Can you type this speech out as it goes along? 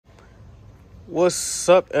What's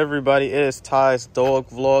up, everybody? It is Ty's Dog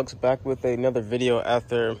Vlogs back with another video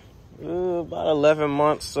after about 11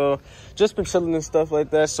 months. So just been chilling and stuff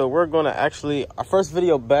like that. So we're gonna our first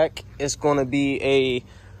video back is gonna be a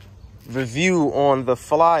review on the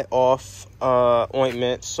fly off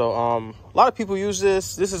ointment. So a lot of people use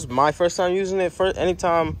this. This is my first time using it.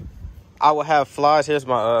 Anytime I would have flies, here's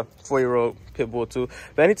my 4-year-old pitbull too.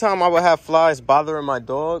 But anytime I would have flies bothering my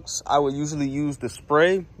dogs, I would usually use the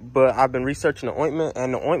spray. But I've been researching the ointment,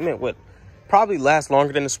 and the ointment would probably last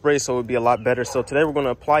longer than the spray, so it would be a lot better. So today we're going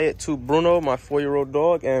to apply it to Bruno, my 4-year-old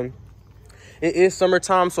dog. And it is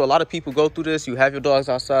summertime, so a lot of people go through this. You have your dogs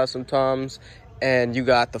outside sometimes, and you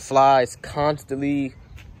got the flies constantly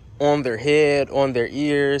on their head, on their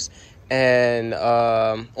ears, and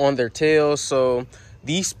on their tails. So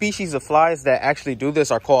these species of flies that actually do this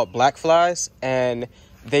are called black flies, and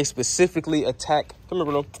they specifically attack. Come here,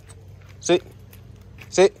 Bruno. Sit.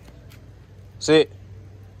 Sit. Sit.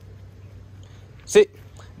 Sit.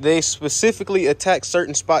 They specifically attack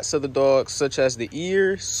certain spots of the dog, such as the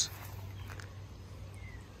ears.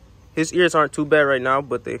 His ears aren't too bad right now,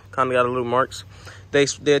 but they kind of got a little marks. They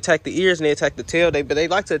attack the ears and they attack the tail. But they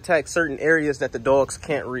like to attack certain areas that the dogs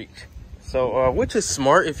can't reach. So, which is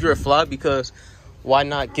smart if you're a fly, because why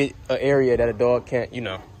not get an area that a dog can't,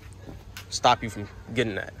 stop you from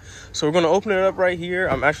getting that? So we're going to open it up right here.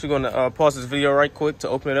 I'm actually going to pause this video right quick to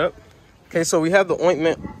open it up. Okay, so we have the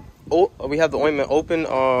ointment. We have the ointment open.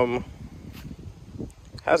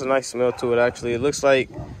 Has a nice smell to it, actually. It looks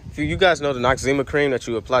like, if you guys know the Noxzema cream that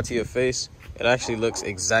you apply to your face, it actually looks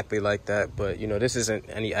exactly like that. But, this isn't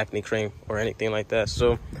any acne cream or anything like that.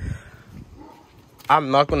 So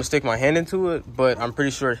I'm not going to stick my hand into it, but I'm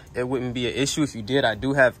pretty sure it wouldn't be an issue if you did. I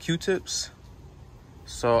do have Q-tips.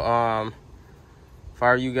 So, if I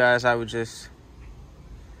were you guys, I would just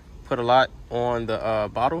put a lot on the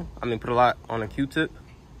bottle. Put a lot on a Q-tip.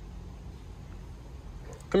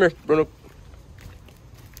 Come here, Bruno.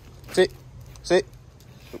 Sit. Sit.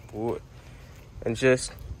 Good boy. And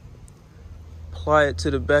just apply it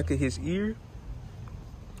to the back of his ear.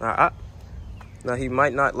 Now, he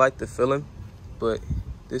might not like the feeling, but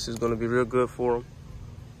this is going to be real good for him.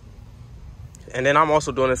 And then I'm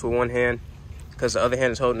also doing this with one hand, because the other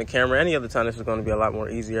hand is holding the camera. Any other time, this is going to be a lot more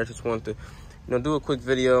easier. I just wanted to, do a quick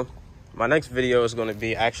video. My next video is going to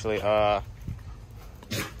be actually,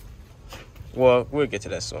 well, we'll get to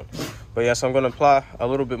that soon. But yeah, so I'm going to apply a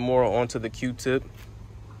little bit more onto the Q-tip.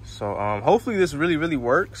 So hopefully this really, really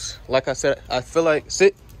works. Like I said, I feel like,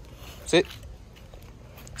 sit.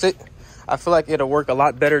 I feel like it'll work a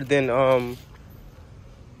lot better than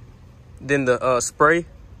the spray,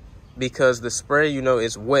 because the spray,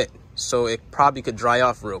 is wet, so it probably could dry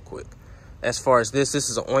off real quick. As far as this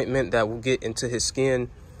is an ointment that will get into his skin,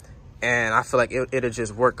 and I feel like it'll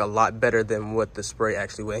just work a lot better than what the spray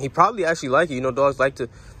actually will. And he probably actually like it. Dogs like to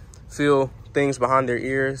feel things behind their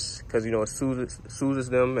ears, because it soothes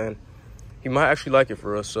them, and he might actually like it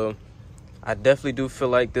for us. So I definitely do feel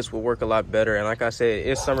like this will work a lot better. And like I said,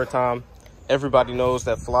 it's summertime. Everybody knows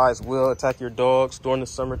that flies will attack your dogs during the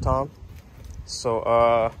summertime.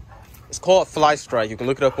 So it's called fly strike. You can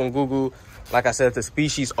look it up on Google. Like I said, the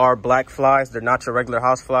species are black flies. They're not your regular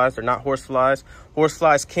house flies. They're not horse flies. Horse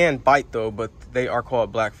flies can bite though, but they are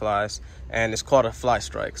called black flies, and it's called a fly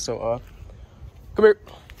strike. So come here.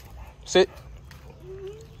 Sit.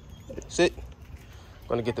 Sit. I'm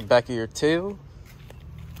gonna get the back of your tail.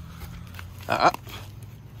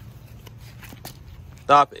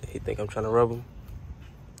 Stop it. He think I'm trying to rub him.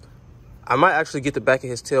 I might actually get the back of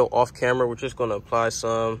his tail off camera. We're just gonna apply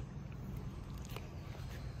some.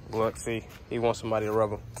 Look, see, he wants somebody to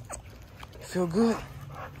rub him. Feel good.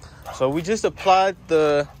 So we just applied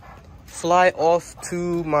the fly off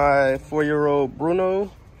to my 4-year-old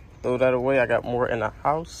Bruno. Throw that away. I got more in the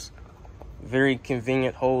house. Very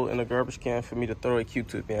convenient hole in the garbage can for me to throw a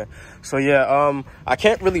Q-tip in. So yeah, I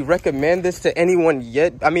can't really recommend this to anyone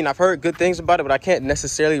yet. I've heard good things about it, but I can't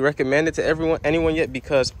necessarily recommend it to anyone yet,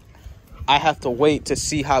 because I have to wait to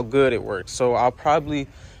see how good it works. So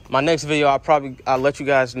my next video, I'll let you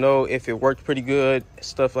guys know if it worked pretty good,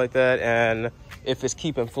 stuff like that, and if it's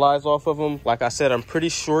keeping flies off of them. Like I said, I'm pretty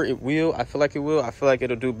sure it will. I feel like it will. I feel like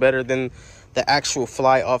it'll do better than the actual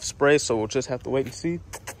fly off spray. So we'll just have to wait and see.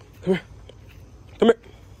 Come here. Come here.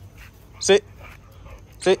 Sit.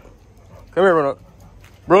 Sit. Come here, Bruno.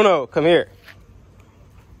 Bruno, come here.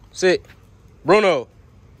 Sit. Bruno.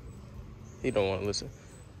 He don't want to listen.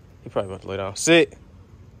 He probably about to lay down. Sit.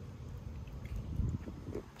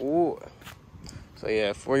 Ooh. So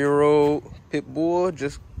yeah, 4-year-old pit bull.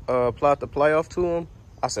 Just applied the fly off to him.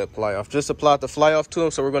 I said fly off. Just applied the fly off to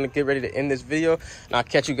him. So we're going to get ready to end this video. And I'll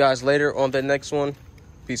catch you guys later on the next one.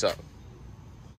 Peace out.